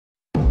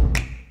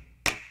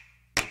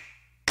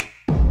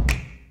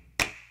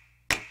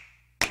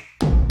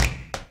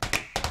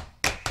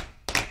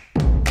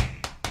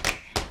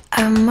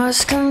I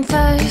must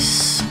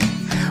confess,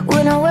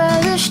 when I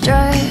wear this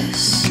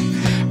dress,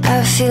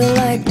 I feel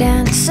like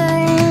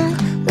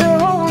dancing the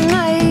whole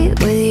night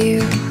with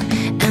you.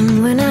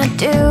 And when I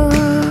do,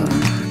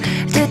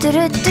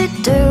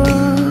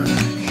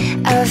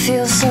 I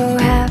feel so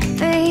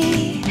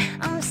happy.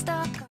 I'm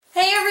stuck.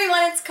 Hey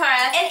everyone, it's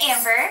Cara and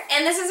Amber,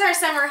 and this is our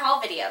summer haul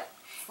video.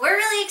 We're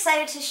really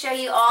excited to show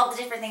you all the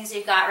different things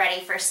we've got ready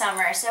for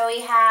summer. So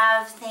we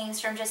have things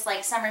from just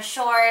like summer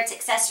shorts,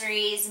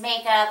 accessories,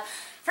 makeup,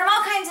 from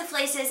all kinds of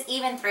places,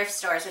 even thrift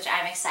stores, which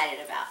I'm excited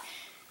about.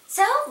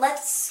 So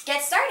let's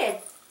get started.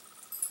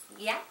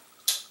 Yeah.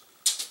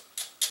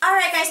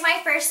 Alright guys,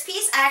 my first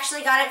piece, I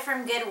actually got it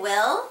from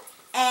Goodwill.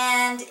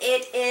 And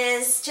it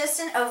is just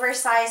an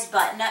oversized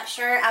button-up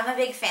shirt. I'm a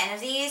big fan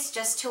of these,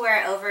 just to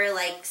wear over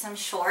like some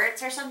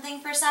shorts or something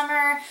for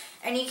summer.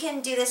 And you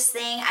can do this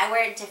thing. I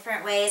wear it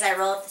different ways. I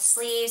roll up the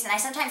sleeves, and I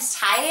sometimes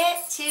tie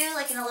it too,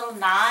 like in a little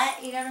knot.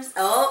 You know what I'm saying?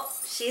 Oh,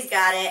 she's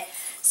got it.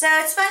 So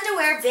it's fun to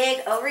wear big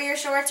over your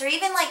shorts, or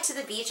even like to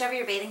the beach over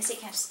your bathing suit.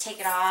 You can just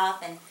take it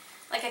off and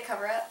like a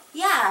cover-up?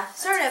 Yeah,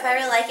 sort of. I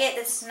really like it.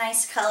 It's a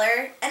nice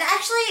color. And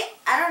actually,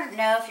 I don't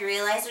know if you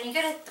realize, when you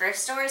go to thrift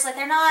stores, like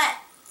they're not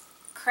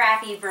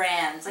crappy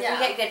brands. Like, we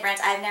get good brands.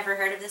 I've never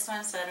heard of this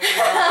one, so I don't know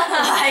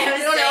why I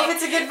don't know if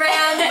it's a good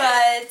brand,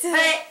 but...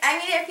 But, I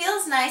mean, it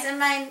feels nice, and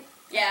mine,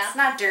 it's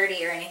not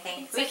dirty or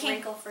anything. It's like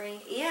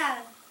wrinkle-free.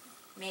 Yeah,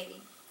 maybe.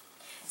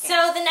 Okay.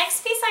 So, the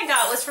next piece I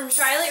got was from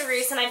Charlotte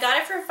Russe, and I got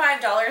it for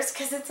 $5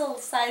 because it's a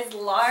size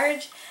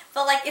large.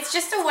 But, like, it's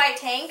just a white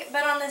tank,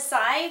 but on the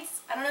sides,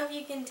 I don't know if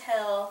you can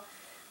tell,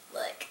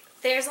 look,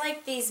 there's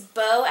like these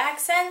bow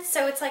accents,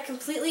 so it's like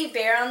completely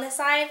bare on the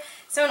side.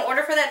 So in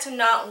order for that to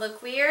not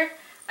look weird,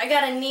 I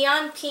got a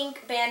neon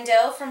pink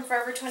bandeau from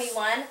Forever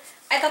 21.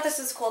 I thought this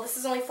was cool. This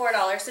is only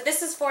 $4. So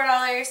this is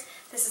 $4,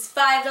 this is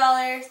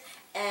 $5,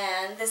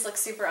 and this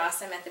looks super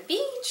awesome at the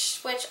beach,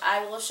 which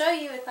I will show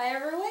you if I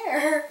ever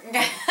wear.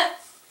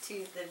 To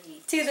the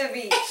beach. To the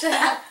beach.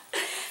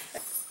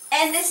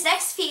 And this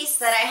next piece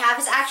that I have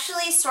is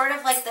actually sort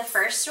of like the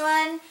first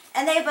one,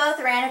 and they both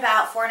ran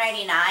about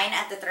 $4.99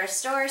 at the thrift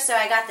store, so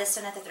I got this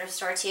one at the thrift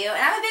store too. And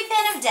I'm a big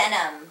fan of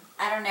denim.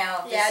 I don't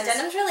know. Yeah,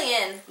 denim's really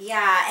in.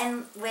 Yeah,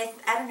 and with,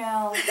 I don't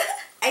know,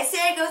 I'd say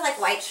I'd go with like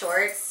white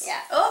shorts. Yeah.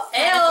 Oh, ew,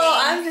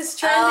 I'm just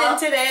trending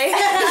today.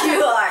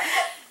 You are.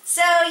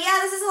 So yeah,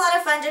 this is a lot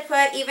of fun to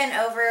put even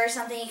over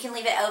something. You can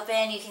leave it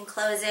open, you can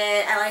close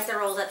it. I like the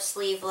rolled up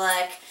sleeve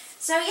look.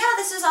 So yeah,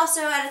 this is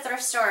also at a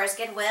thrift store,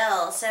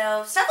 Goodwill.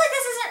 So stuff like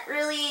this isn't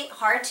really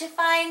hard to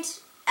find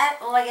at,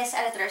 well, I guess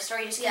at a thrift store.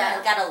 You just kind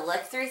of gotta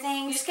look through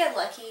things. You just get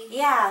lucky.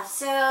 Yeah,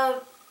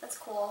 so that's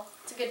cool.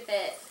 It's a good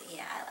fit.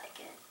 Yeah, I like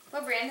it.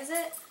 What brand is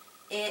it?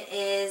 It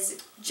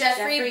is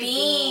Jeffrey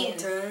Bean.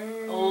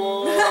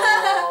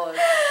 Oh,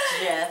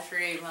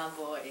 Jeffrey, my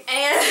boy.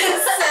 And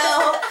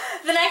so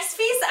the next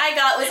piece I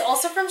got was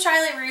also from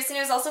Charlotte Russe, and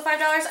it was also $5.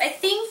 I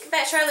think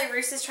that Charlotte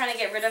Russe is trying to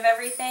get rid of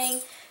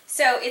everything.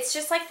 So it's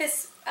just like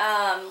this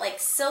like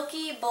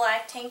silky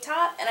black tank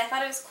top, and I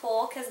thought it was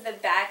cool because the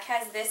back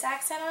has this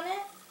accent on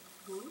it.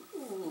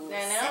 Ooh,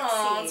 I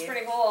know, sexy. it's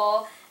pretty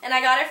cool. And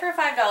I got it for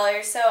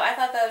 $5, so I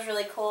thought that was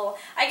really cool.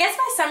 I guess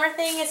my summer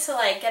thing is to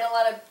like get a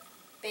lot of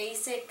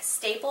basic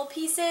staple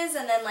pieces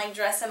and then like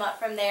dress them up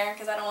from there,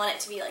 because I don't want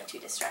it to be like too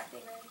distracting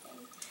or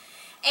anything.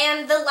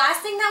 And the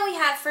last thing that we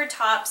have for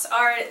tops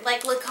are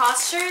like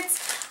Lacoste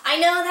shirts. I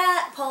know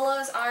that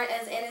polos aren't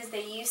as in as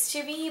they used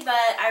to be,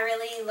 but I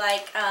really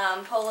like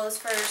polos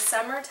for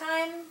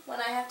summertime when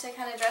I have to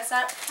kind of dress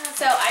up.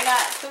 So I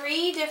got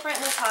 3 different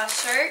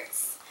Lacoste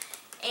shirts,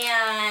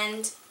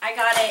 and I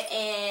got it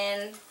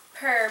in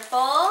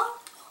purple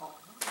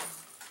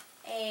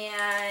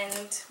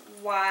and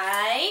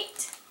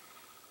white.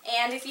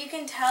 And if you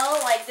can tell,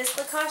 like this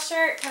Lacoste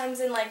shirt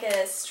comes in like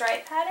a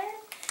stripe pattern.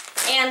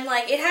 And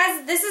like it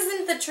has, this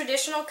isn't the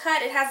traditional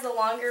cut, it has the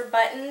longer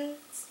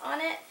buttons on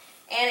it,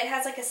 and it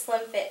has like a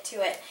slim fit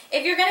to it.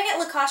 If you're gonna get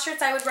Lacoste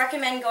shirts, I would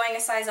recommend going a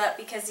size up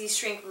because these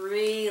shrink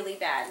really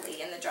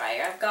badly in the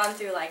dryer. I've gone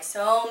through like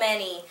so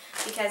many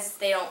because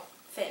they don't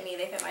fit me,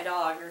 they fit my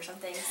dog or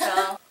something,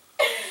 so.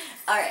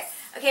 Alright,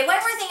 okay, one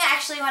more thing I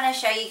actually want to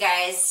show you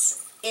guys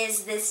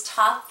is this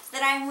top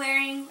that I'm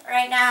wearing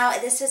right now.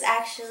 This was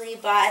actually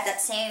bought at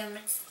that same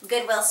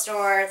Goodwill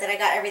store that I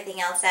got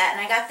everything else at, and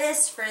I got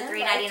this for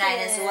 $3.99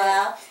 as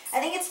well. I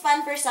think it's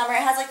fun for summer.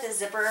 It has like the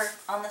zipper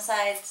on the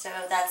side, so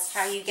that's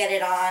how you get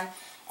it on.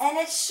 And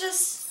it's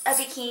just a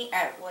bikini,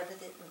 what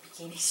is it?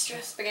 A bikini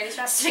strap? Spaghetti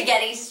strap?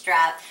 Spaghetti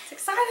strap. It's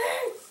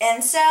exciting!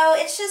 And so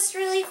it's just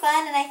really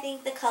fun, and I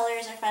think the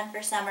colors are fun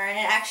for summer, and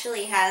it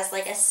actually has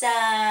like a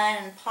sun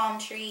and palm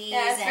trees.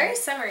 Yeah, it's very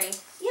summery.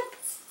 Yep.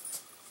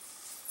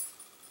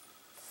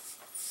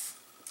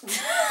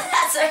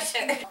 That's for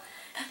sure.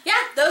 Yeah,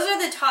 those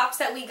are the tops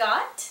that we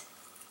got.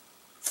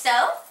 So,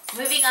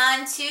 moving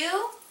on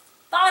to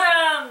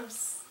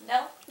bottoms.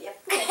 No?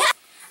 Yep.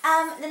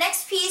 The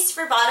next piece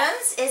for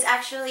bottoms is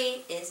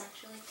actually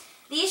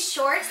These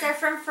shorts, they're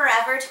from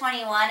Forever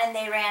 21 and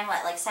they ran,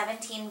 what, like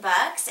 17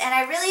 bucks? And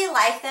I really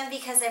like them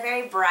because they're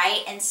very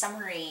bright and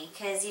summery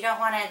because you don't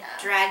want to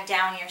drag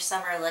down your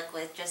summer look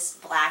with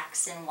just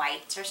blacks and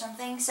whites or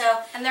something.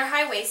 So, and they're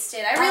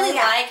high-waisted. I really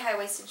like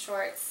high-waisted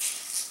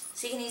shorts.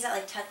 So you can use that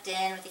like tucked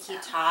in with a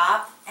cute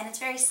top. And it's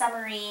very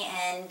summery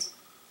and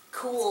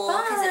cool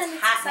because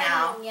it's hot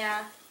now.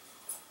 Yeah.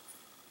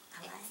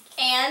 I like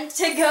it. And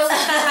to go with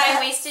the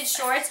high-waisted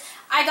shorts,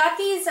 I got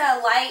these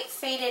light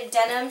faded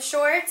denim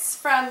shorts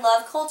from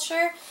Love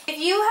Culture. If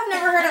you have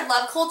never heard of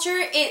Love Culture,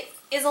 it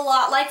is a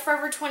lot like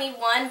Forever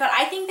 21, but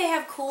I think they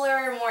have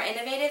cooler, more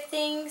innovative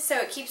things, so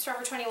it keeps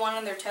Forever 21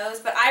 on their toes.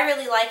 But I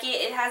really like it.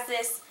 It has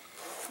this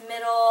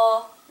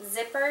middle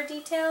zipper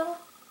detail.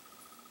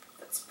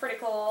 That's pretty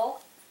cool.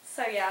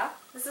 So yeah,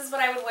 this is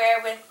what I would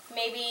wear with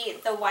maybe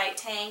the white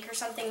tank or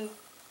something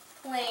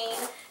plain,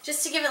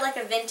 just to give it like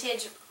a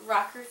vintage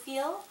rocker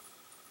feel.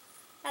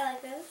 I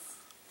like this.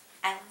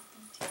 I like them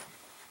too.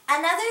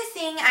 Another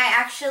thing I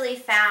actually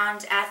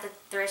found at the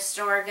thrift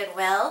store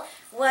Goodwill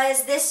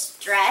was this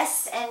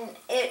dress, and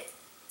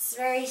it's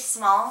very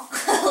small.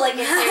 Like,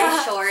 it's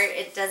very short.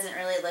 It doesn't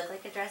really look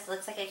like a dress. It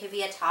looks like it could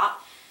be a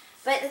top.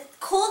 But the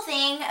cool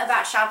thing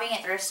about shopping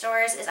at thrift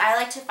stores is I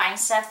like to find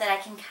stuff that I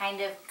can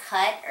kind of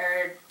cut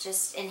or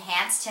just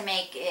enhance to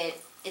make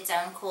it its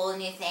own cool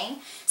new thing.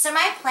 So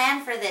my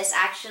plan for this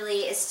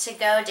actually is to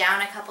go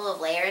down a couple of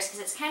layers, because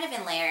it's kind of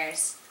in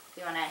layers. If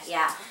you want to,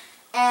 yeah.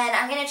 And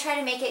I'm going to try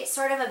to make it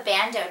sort of a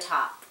bandeau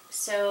top.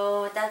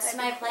 So that's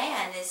my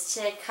plan, is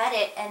to cut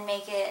it and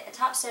make it a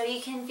top. So you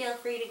can feel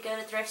free to go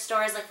to thrift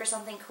stores, look for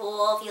something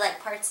cool. If you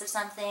like parts of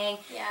something,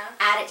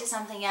 add it to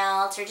something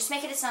else, or just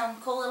make it its own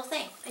cool little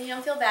thing. And you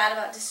don't feel bad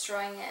about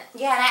destroying it.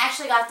 Yeah, and I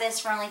actually got this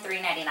for only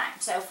 $3.99.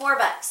 So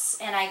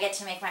 $4, and I get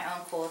to make my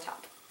own cool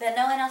top that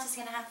no one else is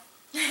going to have.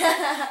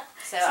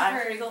 So I'm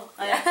pretty cool.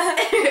 Oh, yeah.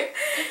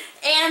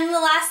 And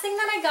the last thing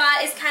that I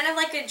got is kind of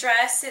like a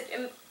dress. It's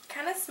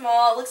kind of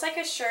small. It looks like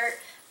a shirt,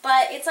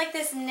 but it's like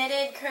this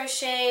knitted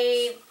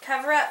crochet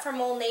cover-up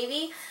from Old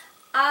Navy.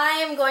 I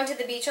am going to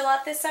the beach a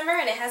lot this summer,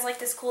 and it has like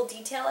this cool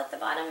detail at the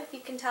bottom, if you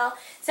can tell.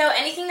 So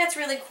anything that's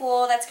really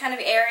cool, that's kind of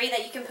airy,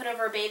 that you can put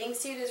over a bathing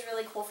suit is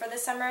really cool for the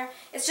summer.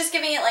 It's just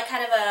giving it like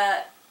kind of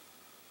a,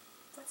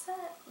 what's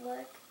that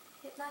look?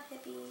 Not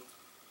hippie.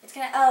 It's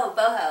kind of,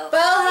 boho.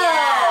 Boho!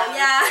 Yeah.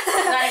 Yeah.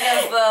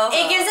 Go boho.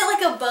 It gives it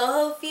like a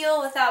boho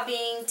feel without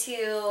being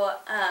too,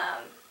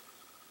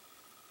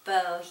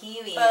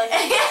 bohemian. No,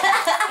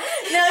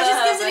 it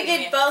just gives it a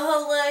good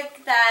boho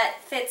look that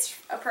fits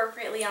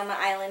appropriately on the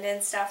island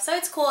and stuff. So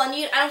it's cool, and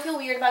I don't feel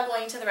weird about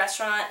going to the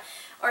restaurant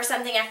or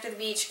something after the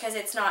beach because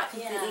it's not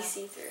completely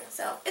see-through.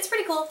 So it's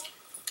pretty cool.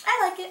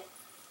 I like it.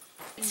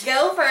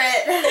 Go for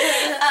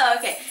it. Oh,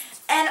 okay.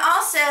 And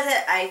also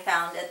that I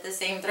found at the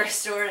same thrift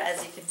store,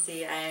 as you can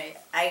see,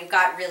 I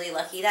got really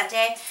lucky that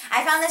day.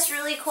 I found this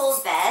really cool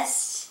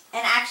vest,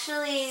 and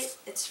actually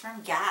it's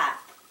from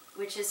Gap,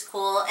 which is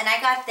cool. And I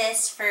got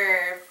this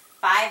for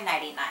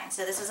 $5.99,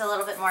 so this was a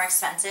little bit more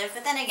expensive.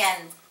 But then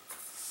again,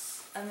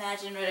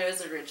 imagine what it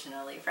was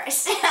originally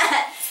priced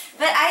at.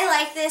 But I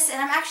like this,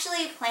 and I'm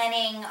actually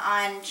planning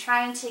on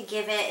trying to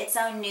give it its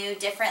own new,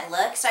 different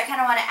look. So I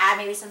kind of want to add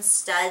maybe some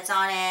studs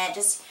on it,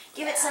 just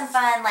give it some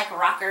fun, like,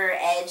 rocker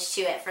edge to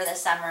it for the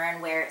summer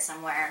and wear it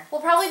somewhere. We'll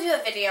probably do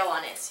a video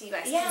on it so you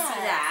guys can see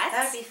that.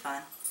 That would be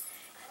fun.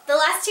 The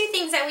last two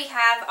things that we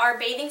have are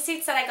bathing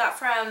suits that I got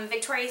from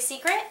Victoria's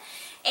Secret.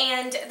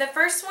 And the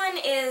first one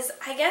is,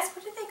 I guess,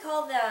 what do they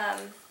call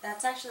them?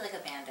 That's actually like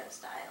a bandeau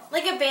style.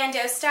 Like a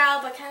bandeau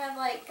style, but kind of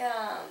like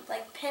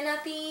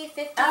pin-up-y,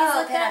 50s.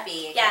 Oh,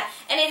 pin-up-y. Yeah,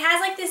 and it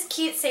has like this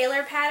cute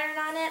sailor pattern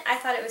on it. I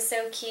thought it was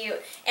so cute.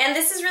 And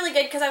this is really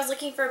good because I was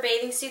looking for a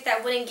bathing suit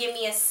that wouldn't give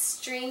me a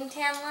string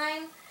tan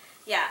line.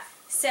 Yeah,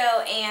 so,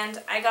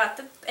 and I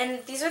got and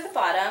these are the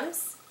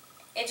bottoms.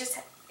 It just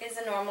is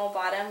a normal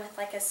bottom with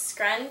like a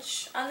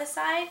scrunch on the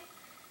side.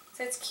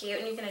 So it's cute,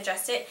 and you can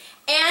adjust it.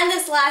 And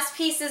this last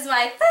piece is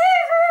my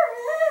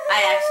favorite.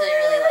 I actually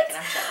really like it.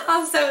 I'm jealous.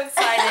 I'm so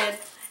excited.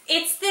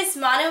 It's this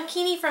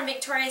monokini from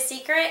Victoria's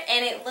Secret,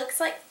 and it looks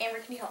like, Amber,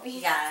 can you help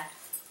me? Yeah.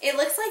 It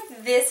looks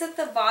like this at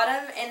the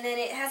bottom, and then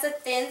it has a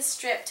thin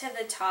strip to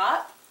the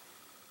top,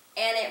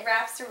 and it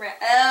wraps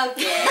around.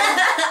 Okay.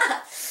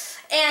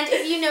 And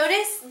if you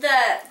notice,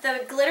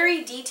 the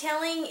glittery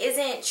detailing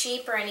isn't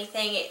cheap or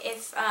anything.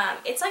 It's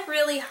like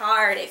really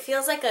hard. It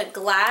feels like a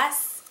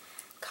glass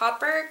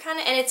copper kind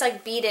of, and it's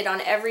like beaded on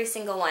every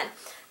single one.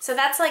 So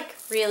that's like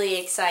really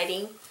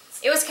exciting.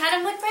 It was kind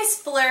of like my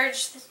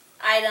splurge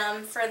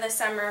item for the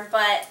summer,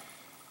 but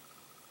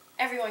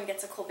everyone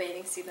gets a cool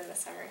bathing suit in the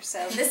summer.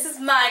 So this is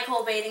my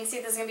cool bathing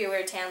suit. This is going to be a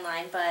weird tan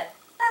line, but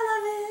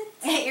I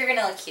love it. You're going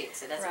to look cute,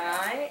 so it doesn't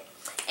matter. Right.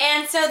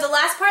 And so the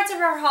last parts of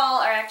our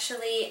haul are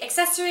actually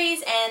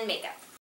accessories and makeup.